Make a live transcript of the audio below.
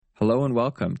Hello and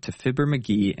welcome to Fibber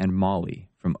McGee and Molly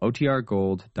from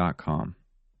OTRGold.com.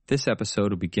 This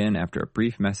episode will begin after a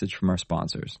brief message from our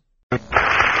sponsors.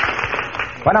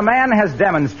 When a man has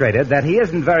demonstrated that he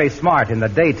isn't very smart in the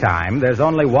daytime, there's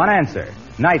only one answer: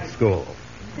 night school.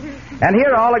 And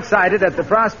here, all excited at the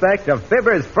prospect of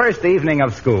Fibber's first evening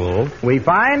of school, we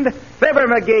find Fibber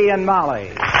McGee and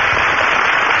Molly.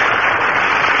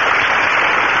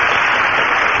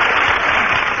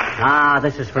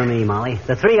 This is for me, Molly.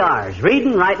 The 3 R's: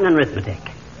 reading, writing, and arithmetic.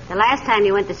 The last time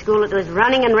you went to school, it was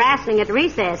running and wrestling at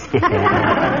recess.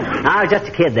 I was just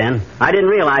a kid then. I didn't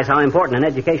realize how important an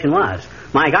education was.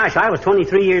 My gosh, I was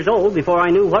 23 years old before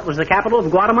I knew what was the capital of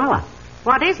Guatemala.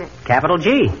 What is it? Capital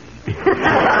G.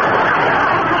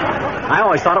 I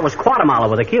always thought it was Guatemala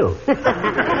with a Q.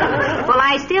 Well,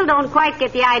 I still don't quite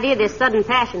get the idea of this sudden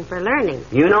passion for learning.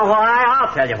 You know why?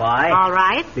 I'll tell you why. All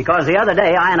right. Because the other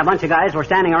day, I and a bunch of guys were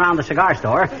standing around the cigar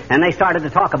store, and they started to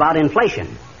talk about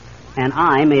inflation. And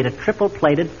I made a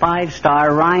triple-plated,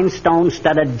 5-star,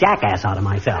 rhinestone-studded jackass out of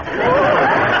myself.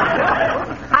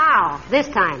 How? This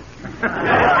time?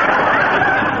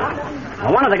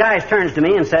 Well, one of the guys turns to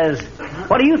me and says,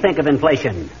 "What do you think of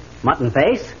inflation? Mutton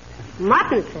face?"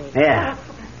 Mutton face? Yeah.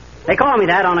 They call me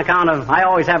that on account of I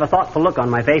always have a thoughtful look on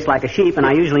my face like a sheep, and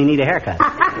I usually need a haircut.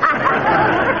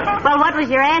 Well, what was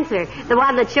your answer? The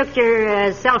one that shook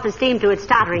your self-esteem to its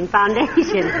tottering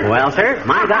foundation. Well, sir,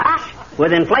 my gosh.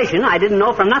 With inflation, I didn't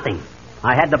know from nothing.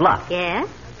 I had to bluff. Yeah?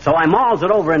 So I mulls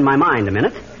it over in my mind a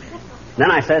minute.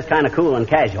 Then I says, kind of cool and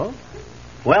casual,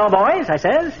 "Well, boys," I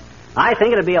says, "I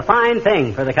think it'd be a fine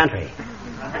thing for the country."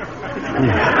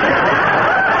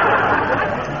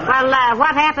 Well,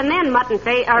 what happened then, mutton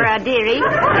face, or dearie?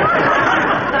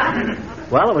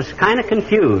 Well, it was kind of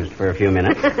confused for a few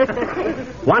minutes.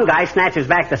 One guy snatches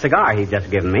back the cigar he'd just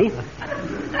given me.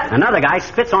 Another guy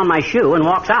spits on my shoe and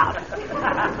walks out.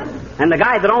 And the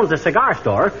guy that owns the cigar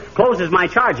store closes my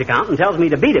charge account and tells me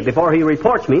to beat it before he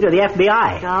reports me to the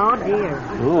FBI. Oh, dear.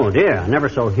 Oh, dear. I'm never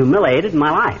so humiliated in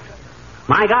my life.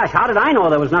 My gosh, how did I know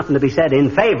there was nothing to be said in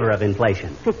favor of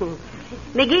inflation?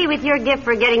 McGee, with your gift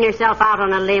for getting yourself out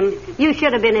on a limb, you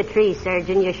should have been a tree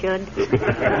surgeon, you should. Ain't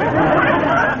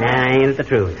it the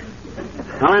truth?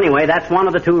 Well, anyway, that's one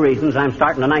of the 2 reasons I'm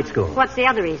starting a night school. What's the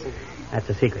other reason? That's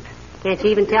a secret. Can't you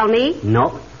even tell me?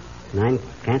 Nope. And I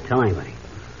can't tell anybody.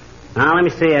 Now, let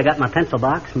me see. I got my pencil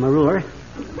box, my ruler,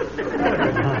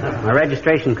 my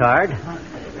registration card,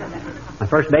 my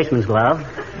first baseman's glove.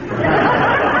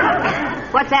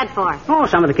 What's that for? Oh,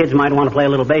 some of the kids might want to play a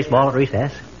little baseball at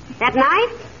recess. That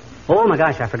knife? Oh, my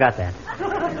gosh, I forgot that.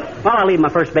 Well, I'll leave my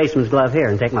first baseman's glove here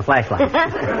and take my flashlight.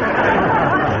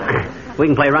 We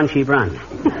can play run, sheep, run.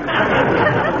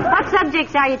 What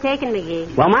subjects are you taking,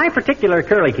 McGee? Well, my particular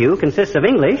curlicue consists of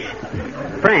English,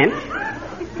 French,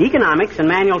 economics, and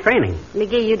manual training.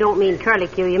 McGee, you don't mean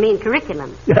curlicue, you mean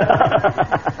curriculum. You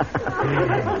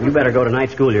better go to night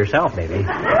school yourself, baby.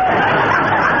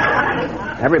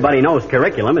 Everybody knows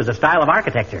curriculum is a style of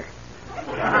architecture.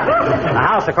 The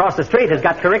house across the street has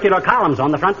got curricular columns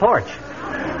on the front porch.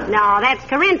 No, that's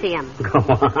Corinthium. Go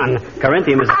on.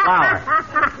 Corinthium is a flower.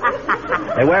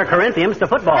 They wear Corinthiums to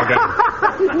football games.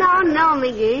 No,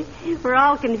 McGee. We're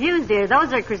all confused here.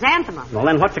 Those are chrysanthemums. Well,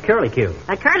 then what's a curlicue?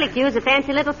 A curlicue is a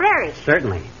fancy little flourish.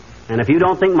 Certainly. And if you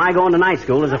don't think my going to night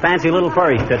school is a fancy little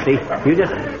flourish, Tootsie, you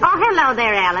just... Oh, hello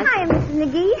there, Alice. Hi, Mrs.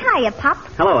 McGee. Hiya, Pop.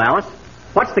 Hello, Alice.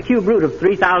 What's the cube root of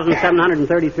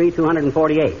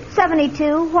 3,733,248?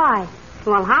 72. Why?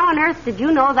 Well, how on earth did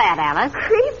you know that, Alice?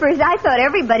 Creepers, I thought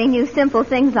everybody knew simple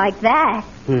things like that.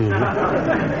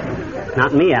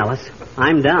 Not me, Alice.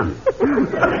 I'm dumb.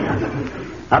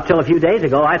 Up till a few days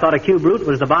ago, I thought a cube root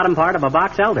was the bottom part of a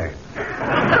box elder.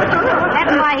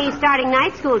 That's why he's starting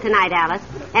night school tonight, Alice.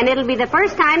 And it'll be the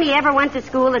first time he ever went to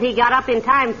school that he got up in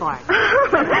time for.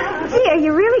 Gee, are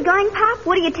you really going, Pop?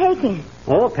 What are you taking?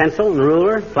 Oh, pencil and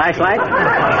ruler, flashlight,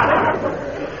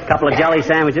 a couple of jelly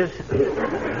sandwiches,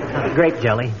 grape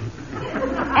jelly.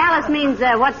 Alice means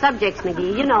what subjects,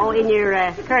 McGee? You know, in your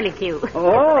curlicue.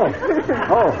 Oh,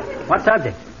 what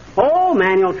subjects? Oh,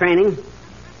 manual training.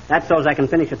 That's so as I can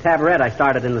finish a tabouret I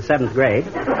started in the 7th grade.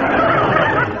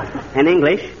 And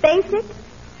English. Basic?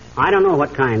 I don't know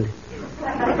what kind.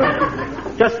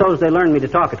 Just so as they learn me to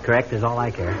talk it correct is all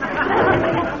I care.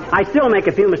 I still make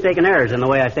a few mistaken errors in the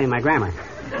way I say my grammar.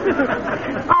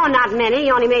 Oh, not many.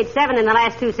 You only made 7 in the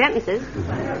last 2 sentences.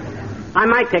 I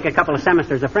might take a couple of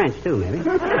semesters of French, too, maybe.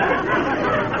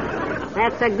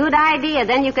 That's a good idea.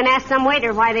 Then you can ask some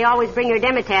waiter why they always bring your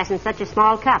demitasse in such a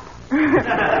small cup.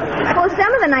 Well,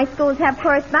 some of the night schools have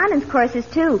correspondence courses,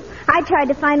 too. I tried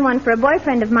to find one for a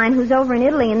boyfriend of mine who's over in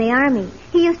Italy in the Army.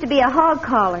 He used to be a hog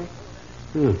caller.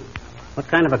 What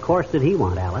kind of a course did he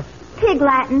want, Alice? Pig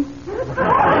Latin.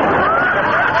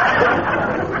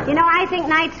 You know, I think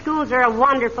night schools are a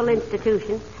wonderful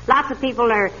institution. Lots of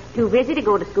people are too busy to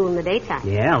go to school in the daytime.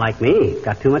 Yeah, like me.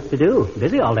 Got too much to do.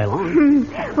 Busy all day long.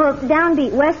 Well,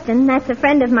 Downbeat Weston, that's a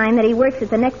friend of mine that he works at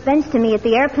the next bench to me at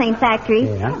the airplane factory.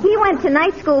 Yeah? He went to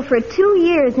night school for 2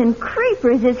 years, and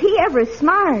creepers, is he ever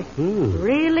smart.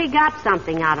 Really got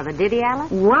something out of it, did he,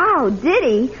 Alice? Wow, did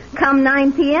he? Come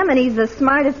 9 p.m. and he's the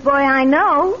smartest boy I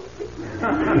know.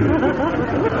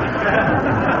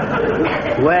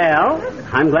 Well,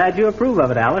 I'm glad you approve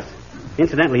of it, Alice.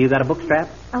 Incidentally, you got a book strap?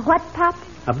 A what, Pop?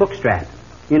 A book strap.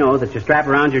 You know, that you strap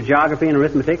around your geography and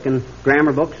arithmetic and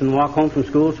grammar books and walk home from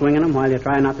school swinging them while you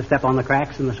try not to step on the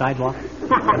cracks in the sidewalk.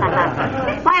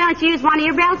 Why don't you use one of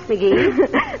your belts,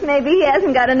 McGee? Maybe he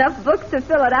hasn't got enough books to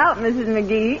fill it out, Mrs.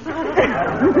 McGee.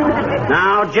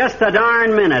 Now, just a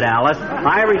darn minute, Alice.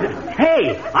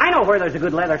 Hey, I know where there's a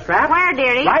good leather strap. Where,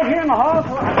 dearie? Right here in the hall.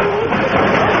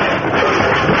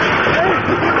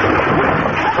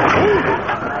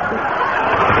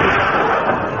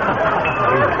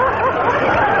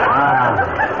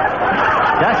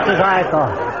 Just as I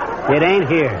thought. It ain't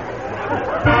here.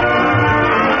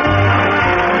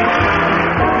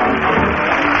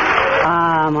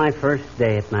 My first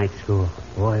day at night school.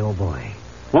 Boy, oh boy.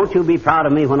 Won't you be proud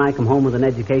of me when I come home with an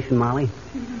education, Molly?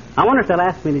 I wonder if they'll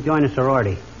ask me to join a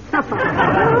sorority.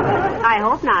 I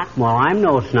hope not. Well, I'm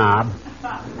no snob.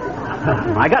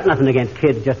 I got nothing against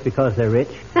kids just because they're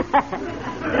rich.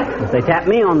 If they tap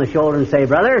me on the shoulder and say,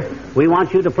 brother, we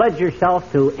want you to pledge yourself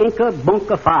to Inca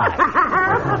Bunca Phi.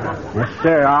 Yes,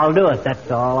 sir, I'll do it. That's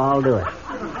all, I'll do it.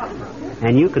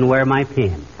 And you can wear my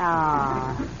pin.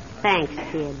 Oh, thanks,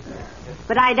 kid.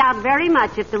 But I doubt very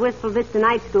much if the Wistful Vista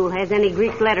Night School has any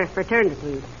Greek letter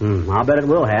fraternities. I'll bet it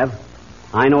will have.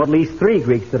 I know at least 3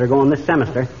 Greeks that are going this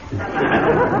semester.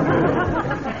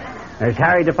 There's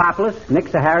Harry Depopoulos, Nick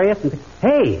Saharius, and...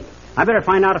 Hey, I better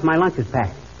find out if my lunch is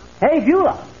packed. Hey,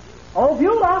 Beulah. Oh,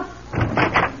 Beulah.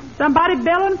 Somebody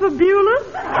belling for Beulah?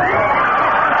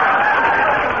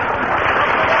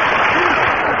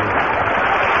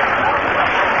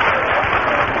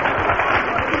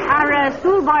 Our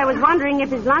schoolboy was wondering if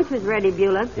his lunch was ready,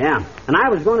 Beulah. Yeah, and I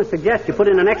was going to suggest you put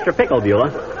in an extra pickle,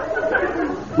 Beulah.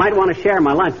 Might want to share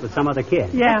my lunch with some other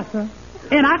kid. Yeah, sir.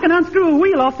 And I can unscrew a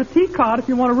wheel off the tea cart if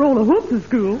you want to roll a hoop to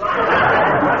school.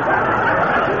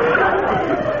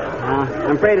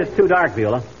 I'm afraid it's too dark,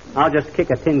 Beulah. I'll just kick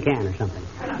a tin can or something.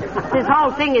 This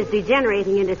whole thing is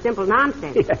degenerating into simple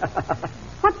nonsense. Yeah.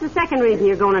 What's the second reason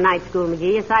you're going to night school,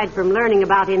 McGee, aside from learning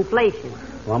about inflation?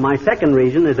 Well, my second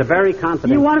reason is a very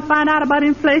confident... You want to find out about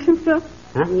inflation, sir?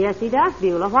 Huh? Yes, he does,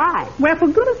 Beulah. Why? Well, for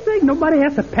goodness sake, nobody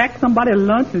has to pack somebody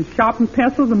lunch and sharpen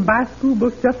pencils and buy school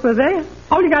books just for that.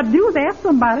 All you got to do is ask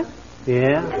somebody.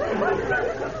 Yeah?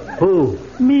 Who?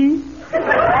 Me.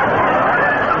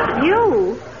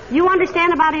 You? You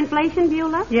understand about inflation,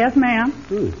 Beulah? Yes, ma'am.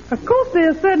 Of course, there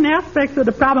are certain aspects of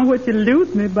the problem which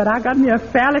elude me, but I got me a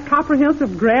fairly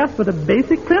comprehensive grasp of the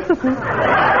basic principles.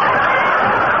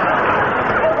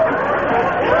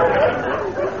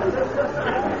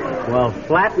 Well,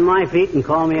 flatten my feet and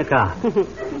call me a cop.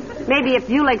 Maybe if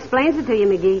Beulah explains it to you,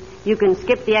 McGee, you can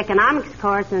skip the economics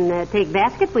course and take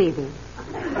basket weaving.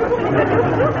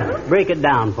 Break it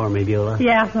down for me, Beulah.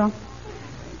 Yes, sir.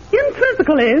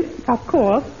 Intrinsically, of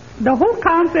course, the whole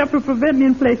concept of preventing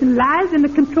inflation lies in the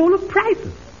control of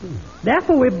prices.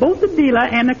 Therefore, if both the dealer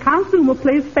and the consumer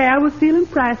plays fair with ceiling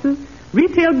prices,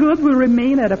 retail goods will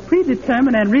remain at a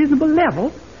predetermined and reasonable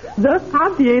level, thus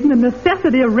obviating the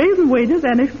necessity of raising wages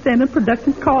and extending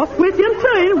production costs, which in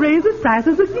turn raises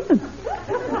prices again.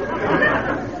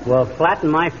 Well, flatten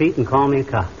my feet and call me a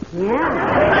cop. Yeah.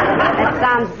 That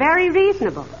sounds very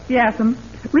reasonable. Yes,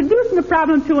 reducing the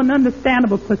problem to an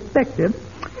understandable perspective,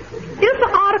 if the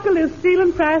article is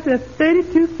ceiling price at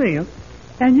 32 cents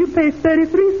and you pay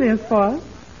 33 cents for it,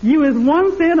 you is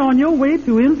 1 cent on your way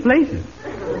to inflation.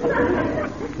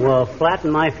 Well,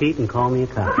 flatten my feet and call me a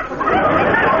cop.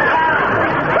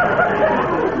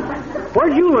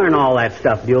 Where'd you learn all that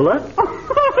stuff, Beulah?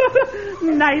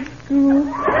 Night school.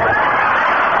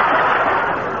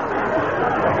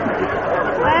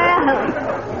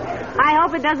 I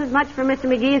hope it does as much for Mr.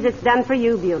 McGee as it's done for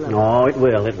you, Beulah. Oh, it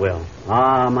will, it will.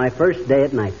 My first day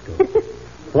at night school.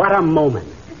 What a moment.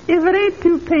 If it ain't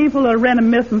too painful a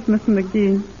reminiscence, Mr.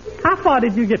 McGee, how far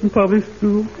did you get in public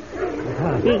school?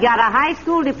 He got a high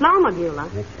school diploma, Beulah.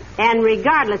 And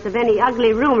regardless of any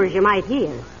ugly rumors you might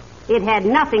hear, it had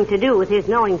nothing to do with his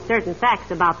knowing certain facts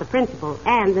about the principal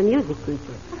and the music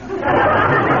teacher.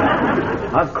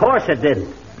 Of course it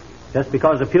didn't. Just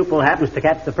because a pupil happens to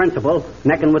catch the principal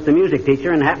necking with the music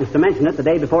teacher and happens to mention it the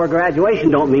day before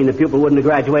graduation don't mean the pupil wouldn't have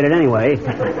graduated anyway.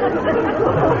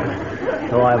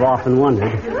 So I've often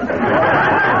wondered. As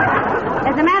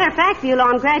a matter of fact, Beulah,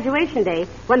 on graduation day,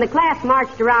 when the class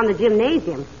marched around the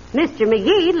gymnasium, Mr.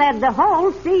 McGee led the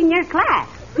whole senior class.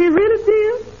 He really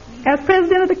did? As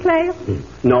president of the class?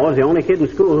 No, I was the only kid in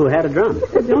school who had a drum.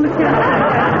 The only kid.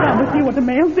 Let's see what the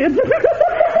man said.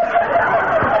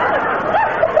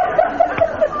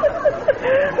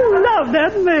 Love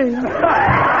that man.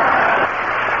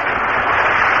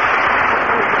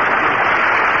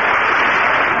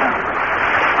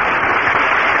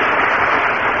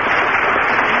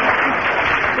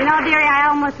 You know, dearie, I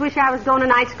almost wish I was going to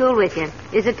night school with you.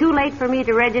 Is it too late for me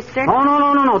to register? Oh,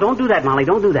 no. Don't do that, Molly.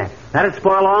 Don't do that. That'd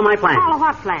spoil all my plans. Oh,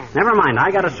 what plan? Never mind.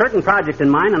 I got a certain project in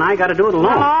mind, and I got to do it alone.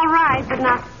 Well, all right, but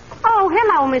not... Oh,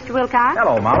 hello, Mr. Wilcox.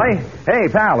 Hello, Molly. Hey,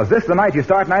 pal, is this the night you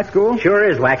start night school? Sure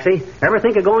is, Waxy. Ever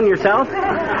think of going yourself?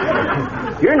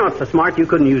 You're not so smart you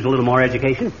couldn't use a little more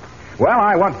education. Well,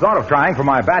 I once thought of trying for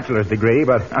my bachelor's degree,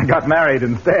 but I got married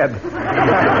instead.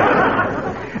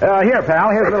 Here, pal,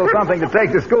 here's a little something to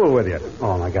take to school with you.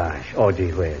 Oh, my gosh. Oh,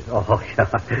 gee whiz. Oh,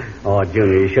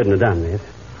 Junior, you shouldn't have done this.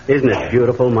 Isn't it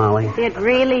beautiful, Molly? It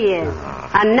really is.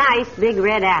 A nice big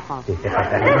red apple.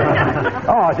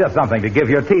 Oh, just something to give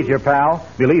your teacher, pal.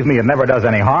 Believe me, it never does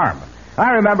any harm.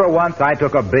 I remember once I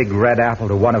took a big red apple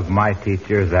to one of my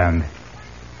teachers and...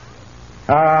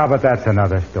 but that's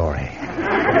another story.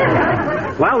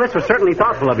 Well, this was certainly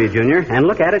thoughtful of you, Junior, and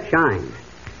look at it shine.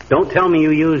 Don't tell me you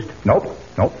used... Nope.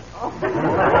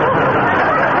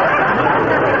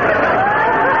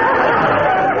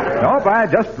 Nope, I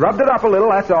just rubbed it up a little,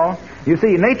 that's all. You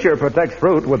see, nature protects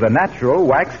fruit with a natural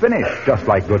wax finish, just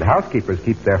like good housekeepers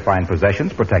keep their fine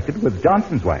possessions protected with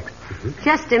Johnson's wax.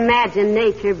 Just imagine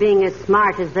nature being as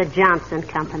smart as the Johnson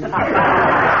Company.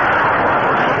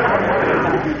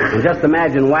 And just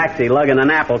imagine Waxy lugging an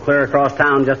apple clear across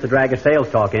town just to drag a sales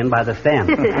talk in by the stem.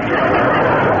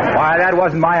 Why, that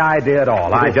wasn't my idea at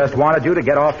all. I just wanted you to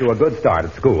get off to a good start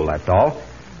at school, that's all.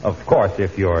 Of course,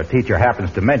 if your teacher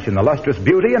happens to mention the lustrous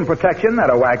beauty and protection that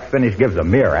a wax finish gives a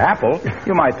mere apple,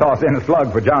 you might toss in a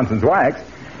slug for Johnson's wax.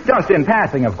 Just in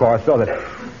passing, of course, so that...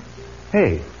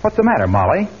 Hey, what's the matter,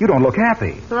 Molly? You don't look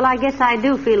happy. Well, I guess I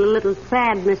do feel a little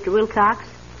sad, Mr. Wilcox.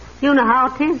 You know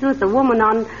how it is with the woman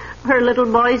on her little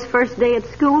boy's first day at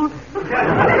school.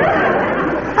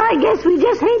 I guess we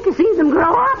just hate to see them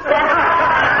grow up.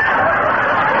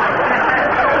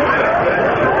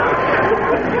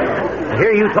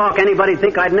 Hear you talk, anybody'd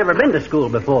think I'd never been to school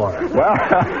before. Well,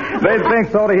 they'd think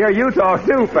so to hear you talk,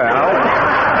 too, pal.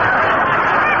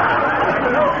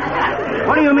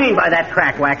 What do you mean by that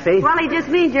crack, Waxy? Well, he just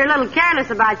means you're a little careless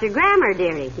about your grammar,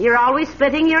 dearie. You're always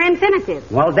splitting your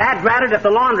infinitive. Well, Dad ratted if the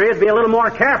laundry would be a little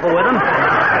more careful with them.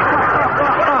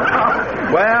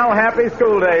 Well, happy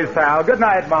school days, pal. Good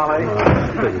night, Molly.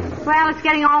 Well, it's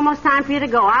getting almost time for you to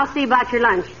go. I'll see about your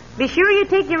lunch. Be sure you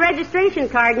take your registration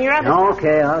card and your other...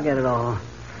 Okay, I'll get it all.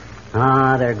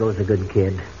 Ah, there goes a good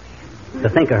kid. To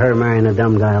think of her marrying a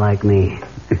dumb guy like me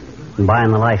and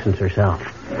buying the license herself.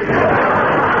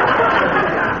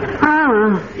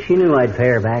 Well, she knew I'd pay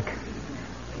her back.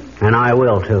 And I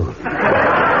will, too.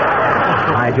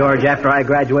 Hi, George, after I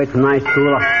graduate from night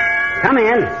school... Come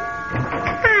in.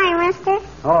 Hi, mister.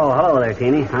 Oh, hello there,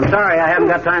 Teeny. I'm sorry I haven't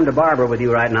got time to barber with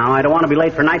you right now. I don't want to be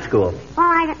late for night school. Oh,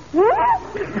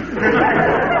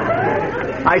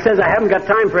 I says I haven't got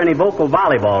time for any vocal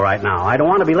volleyball right now. I don't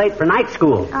want to be late for night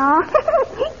school. Oh,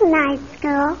 night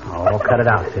school. Oh, cut it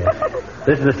out, sis.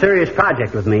 This is a serious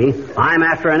project with me. I'm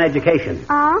after an education.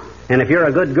 Oh? And if you're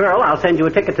a good girl, I'll send you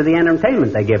a ticket to the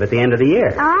entertainment they give at the end of the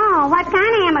year. Oh, what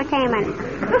kind of entertainment?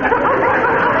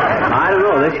 I don't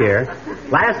know this year.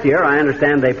 Last year, I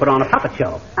understand they put on a puppet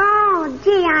show. Oh,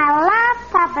 gee, I love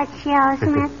puppet shows,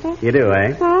 mister. You do,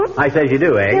 eh? Hmm? I says you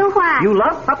do, eh? Do what? You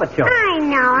love puppet shows. I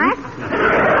know it.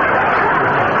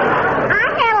 I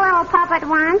had a little puppet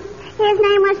once. His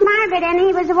name was Margaret, and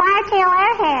he was a wire-tail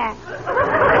airhair.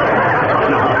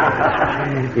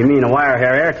 You mean a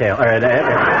wire-hair airtail?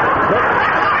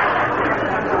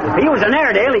 If he was an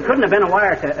Airedale, he couldn't have been a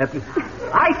wire-tail.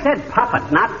 I said puppet,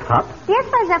 not pup. This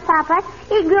was a puppet.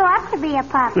 He grew up to be a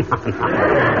pup. No.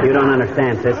 You don't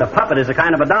understand, sis. A puppet is a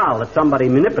kind of a doll that somebody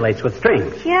manipulates with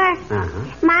strings. Sure. Uh-huh.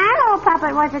 My little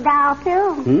puppet was a doll,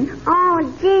 too. Hmm? Oh,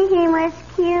 gee, he was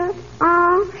cute.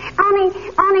 Oh,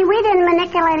 only we didn't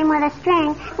manipulate him with a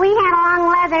string. We had a long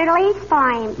leather leash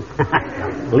for him.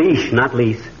 Leash, not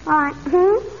lease. What?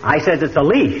 I says it's a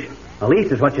leash. A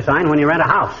lease is what you sign when you rent a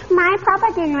house. My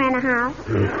papa didn't rent a house.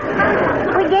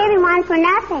 We gave him one for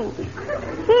nothing.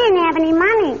 He didn't have any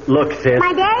money. Look, sis.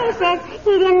 My daddy says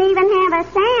he didn't even have a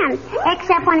cent,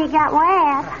 except when he got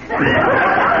wet.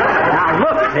 Now,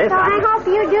 look, sis. So I hope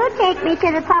you do take me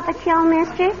to the puppet show,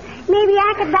 mister. Maybe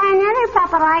I could buy another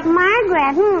puppet like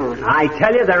Margaret, I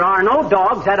tell you, there are no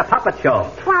dogs at a puppet show.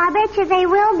 Well, I bet you they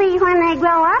will be when they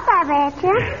grow up, I bet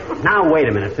you. Now, wait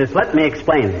a minute, sis. Let me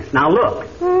explain this. Now, look.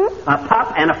 A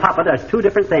pup and a puppet are two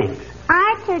different things.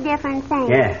 Are two different things.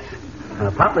 Yes.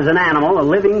 A pup is an animal, a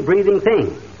living, breathing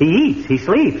thing. He eats, he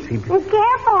sleeps.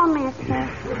 Careful, mister.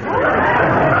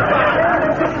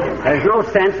 There's no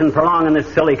sense in prolonging this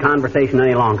silly conversation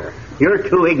any longer. You're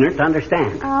too ignorant to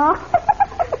understand. Oh.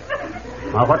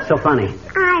 Well, what's so funny?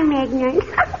 I'm ignorant.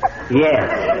 Yes.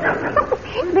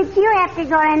 But you have to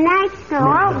go to night school.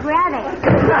 Oh, brother.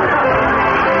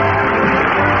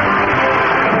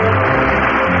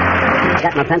 I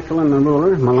got my pencil and my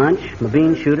ruler, my lunch, my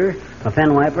bean shooter, my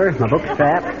pen wiper, my book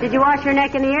strap. Did you wash your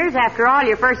neck and ears? After all,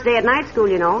 your first day at night school,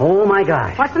 you know. Oh, my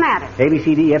gosh. What's the matter? A, B,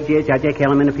 C, D, F, G, H, I, J, K,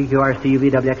 L, M, N, O, P, Q, R, S, T, U,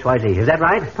 V, W, X, Y, Z. Is that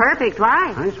right? Perfect.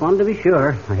 Why? I just wanted to be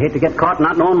sure. I hate to get caught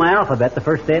not knowing my alphabet the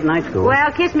first day at night school.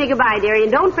 Well, kiss me goodbye, dearie,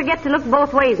 and don't forget to look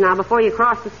both ways now before you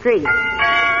cross the street. Come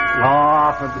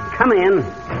in.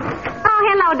 Oh,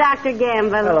 hello, Dr.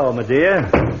 Gamble. Hello, my dear.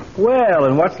 Well,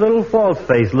 and what's little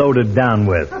false-face loaded down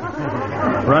with?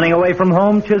 Running away from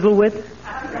home, Chiselwit?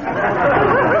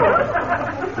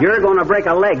 You're going to break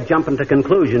a leg jumping to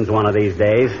conclusions one of these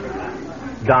days.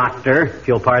 Doctor, if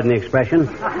you'll pardon the expression.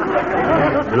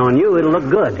 And on you, it'll look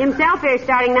good. Himself here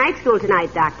starting night school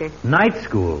tonight, Doctor. Night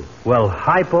school? Well,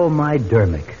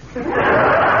 hypomydermic.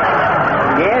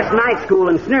 Yes, night school,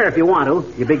 and sneer if you want to,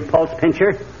 you big pulse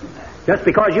pincher. Just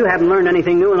because you haven't learned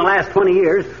anything new in the last 20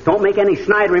 years, don't make any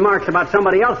snide remarks about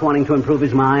somebody else wanting to improve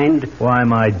his mind. Why,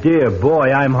 my dear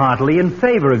boy, I'm heartily in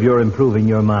favor of your improving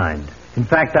your mind. In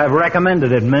fact, I've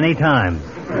recommended it many times.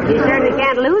 You certainly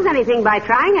can't lose anything by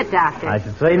trying it, Doctor. I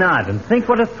should say not. And think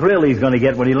what a thrill he's going to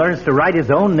get when he learns to write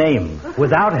his own name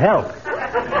without help.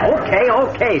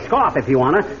 Okay. Scoff if you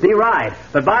want to. Be right.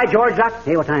 But by George,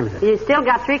 hey, what time is it? You still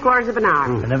got 3/4 of an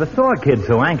hour. I never saw a kid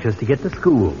so anxious to get to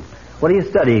school. What are you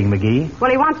studying, McGee? Well,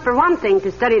 he wants, for one thing,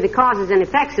 to study the causes and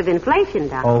effects of inflation,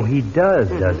 Doctor. Oh, he does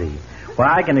he? Well,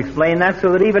 I can explain that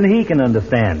so that even he can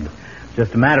understand.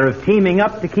 Just a matter of teaming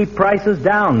up to keep prices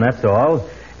down, that's all.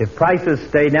 If prices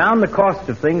stay down, the cost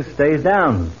of things stays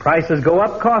down. Prices go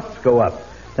up, costs go up.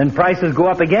 Then prices go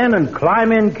up again, and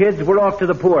climb in, kids, we're off to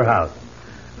the poorhouse.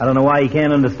 I don't know why he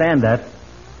can't understand that.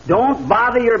 Don't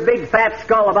bother your big fat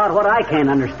skull about what I can't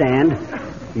understand,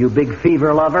 you big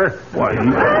fever lover. Why?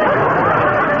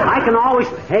 I can always...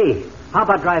 Hey, how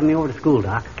about driving me over to school,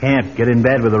 Doc? Can't get in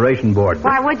bed with the ration board.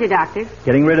 Why would you, Doctor?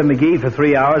 Getting rid of McGee for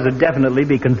 3 hours would definitely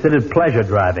be considered pleasure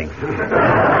driving. Besides,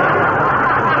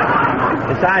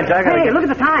 I gotta... Hey, look at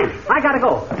the time. I gotta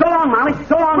go. So long, Molly.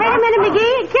 So long, Wait Doc. a minute,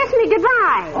 McGee. Kiss me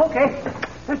goodbye. Okay.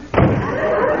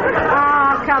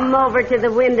 Oh, come over to the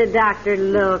window, Doctor.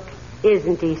 Look.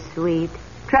 Isn't he sweet?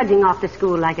 Trudging off to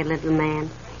school like a little man.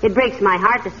 It breaks my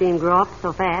heart to see him grow up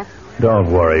so fast.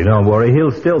 Don't worry.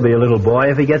 He'll still be a little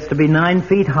boy if he gets to be 9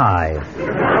 feet high.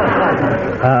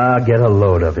 Get a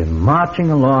load of him, marching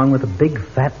along with a big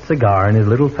fat cigar in his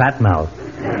little fat mouth.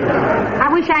 I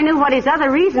wish I knew what his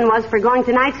other reason was for going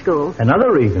to night school.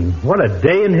 Another reason? What a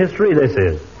day in history this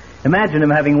is. Imagine him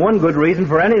having one good reason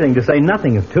for anything, to say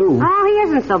nothing of two. Oh, he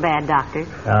isn't so bad, Doctor.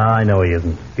 I know he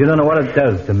isn't. You don't know what it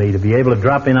does to me to be able to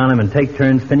drop in on him and take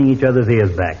turns pinning each other's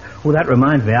ears back. Oh, that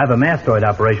reminds me, I have a mastoid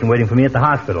operation waiting for me at the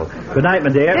hospital. Good night,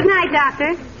 my dear. Good night,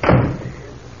 Doctor.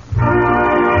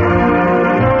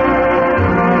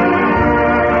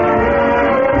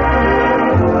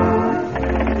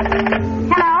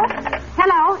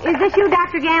 Hello? Is this you,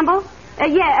 Dr. Gamble?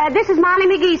 This is Molly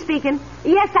McGee speaking.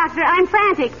 Yes, Doctor, I'm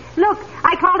frantic. Look,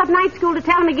 I called up night school to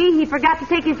tell McGee he forgot to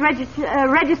take his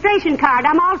registration card.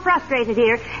 I'm all frustrated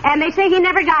here, and they say he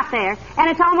never got there,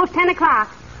 and it's almost 10 o'clock.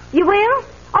 You will?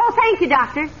 Oh, thank you,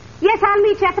 Doctor. Yes, I'll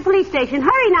meet you at the police station.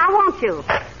 Hurry now, won't you?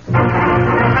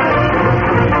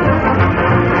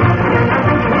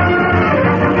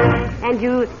 And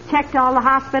you checked all the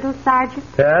hospitals, Sergeant?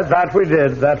 Yes, that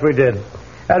we did.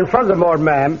 And furthermore,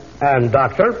 ma'am and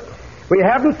doctor, we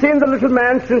haven't seen the little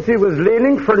man since he was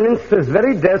leaning against this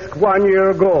very desk 1 year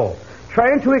ago,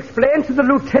 trying to explain to the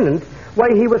lieutenant why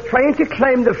he was trying to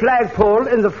climb the flagpole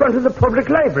in the front of the public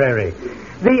library.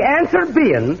 The answer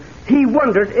being, he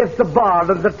wondered if the bar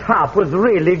on the top was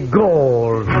really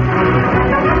gold.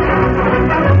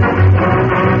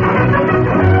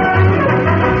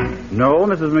 No,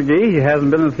 Mrs. McGee, he hasn't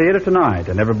been in the theater tonight,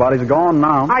 and everybody's gone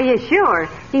now. Are you sure?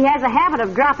 He has a habit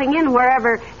of dropping in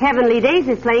wherever Heavenly Days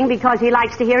is playing because he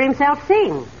likes to hear himself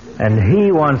sing. And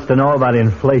he wants to know about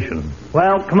inflation.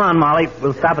 Well, come on, Molly.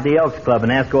 We'll stop at the Elks Club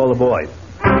and ask all the boys.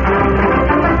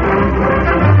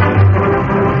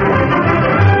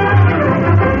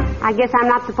 I guess I'm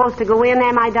not supposed to go in,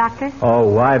 am I, Doctor? Oh,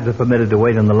 wives are permitted to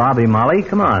wait in the lobby, Molly.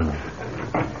 Come on.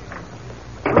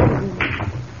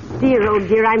 Dear, oh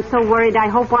dear, I'm so worried. I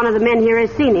hope one of the men here has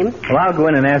seen him. Well, I'll go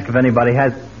in and ask if anybody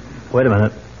has... Wait a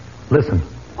minute. Listen.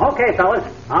 Okay, fellas.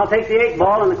 I'll take the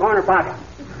 8-ball in the corner pocket.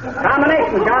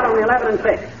 Combination shot on the 11 and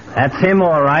 6. That's him,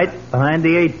 all right. Behind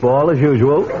the 8-ball, as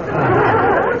usual. Doggone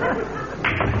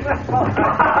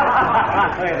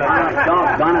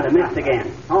it, I missed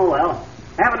again. Oh, well.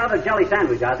 Have another jelly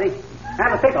sandwich, Ozzy.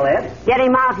 Have a pickle, Ed. Get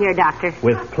him out here, Doctor.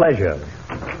 With pleasure.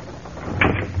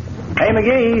 Hey,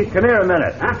 McGee, come here a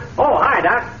minute. Huh? Oh, hi,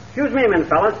 Doc. Excuse me a minute,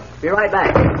 fellas. Be right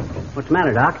back. What's the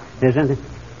matter, Doc? Is anything...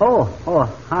 Oh,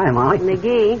 hi, Molly.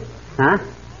 McGee. Huh?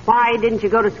 Why didn't you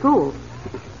go to school?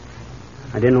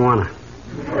 I didn't want to.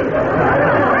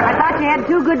 I thought you had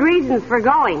 2 good reasons for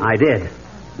going. I did.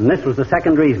 And this was the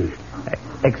second reason.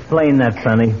 Explain that,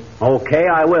 Sonny. Okay,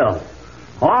 I will.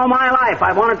 All my life,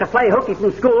 I wanted to play hooky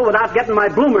from school without getting my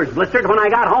bloomers blistered when I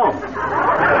got home. And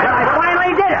I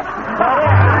finally did it.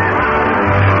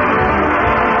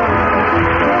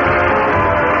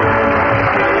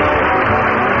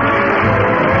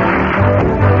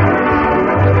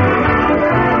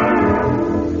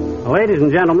 Ladies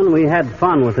and gentlemen, we had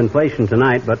fun with inflation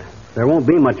tonight, but there won't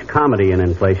be much comedy in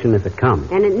inflation if it comes.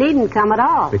 And it needn't come at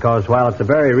all. Because while it's a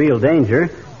very real danger,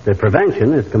 the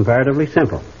prevention is comparatively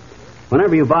simple.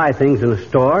 Whenever you buy things in a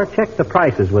store, check the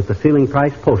prices with the ceiling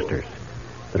price posters.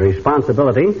 The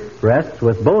responsibility rests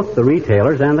with both the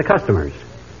retailers and the customers.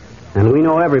 And we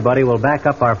know everybody will back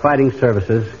up our fighting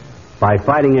services by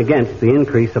fighting against the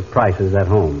increase of prices at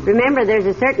home. Remember, there's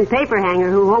a certain paper hanger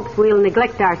who hopes we'll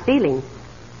neglect our ceiling.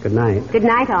 Good night. Good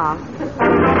night, all.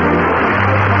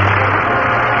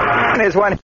 Is when